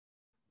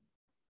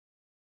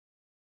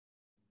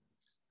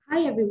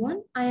Hi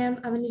everyone, I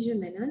am Avanija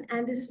Menon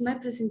and this is my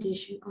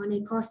presentation on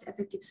a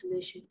cost-effective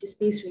solution to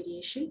space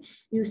radiation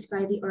used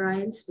by the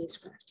Orion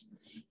spacecraft.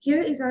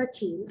 Here is our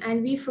team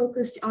and we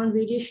focused on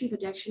radiation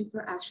protection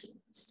for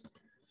astronauts.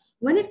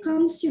 When it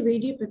comes to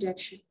radio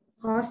protection,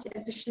 cost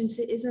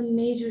efficiency is a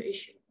major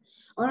issue.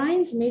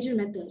 Orion's major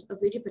method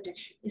of radio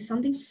protection is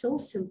something so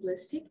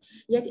simplistic,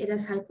 yet it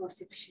has high cost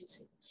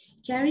efficiency.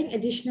 Carrying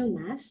additional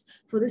mass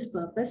for this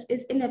purpose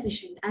is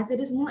inefficient as it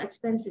is more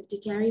expensive to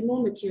carry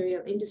more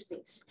material into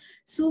space.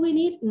 So we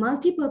need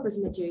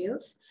multi-purpose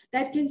materials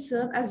that can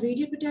serve as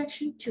radio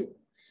protection too.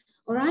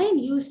 Orion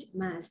used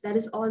mass that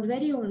is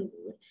already on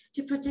board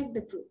to protect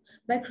the crew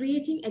by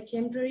creating a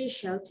temporary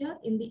shelter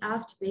in the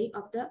aft bay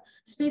of the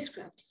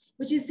spacecraft,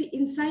 which is the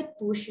inside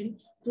portion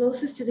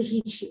closest to the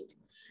heat shield.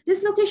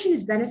 This location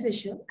is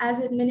beneficial as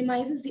it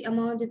minimizes the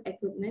amount of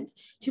equipment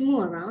to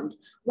move around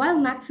while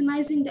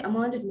maximizing the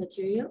amount of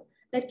material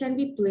that can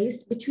be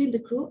placed between the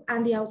crew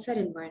and the outside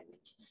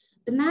environment.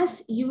 The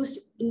mass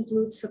used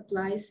includes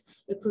supplies,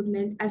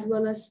 equipment, as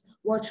well as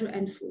water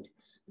and food.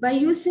 By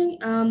using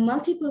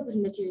multi-purpose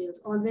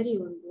materials already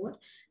on board,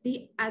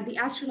 the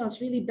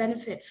astronauts really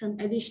benefit from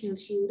additional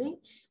shielding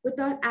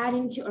without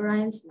adding to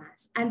Orion's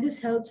mass, and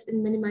this helps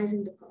in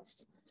minimizing the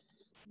cost.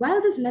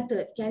 While this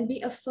method can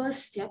be a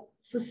first step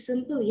for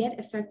simple yet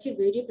effective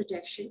radio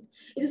protection,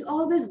 it is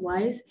always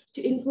wise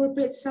to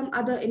incorporate some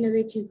other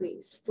innovative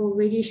ways for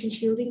radiation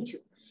shielding too.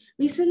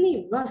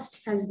 Recently,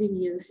 rust has been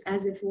used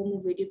as a form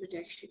of radio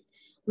protection,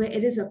 where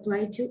it is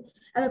applied to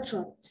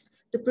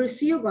electronics. The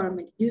Perseo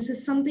garment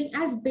uses something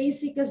as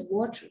basic as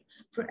water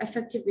for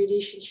effective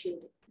radiation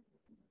shielding.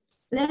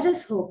 Let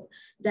us hope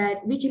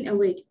that we can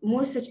await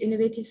more such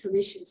innovative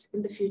solutions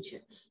in the future,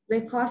 where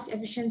cost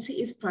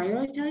efficiency is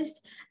prioritized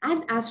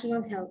and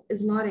astronaut health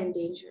is not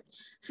endangered,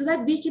 so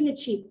that we can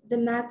achieve the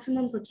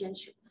maximum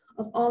potential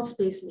of all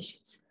space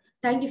missions.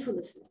 Thank you for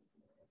listening.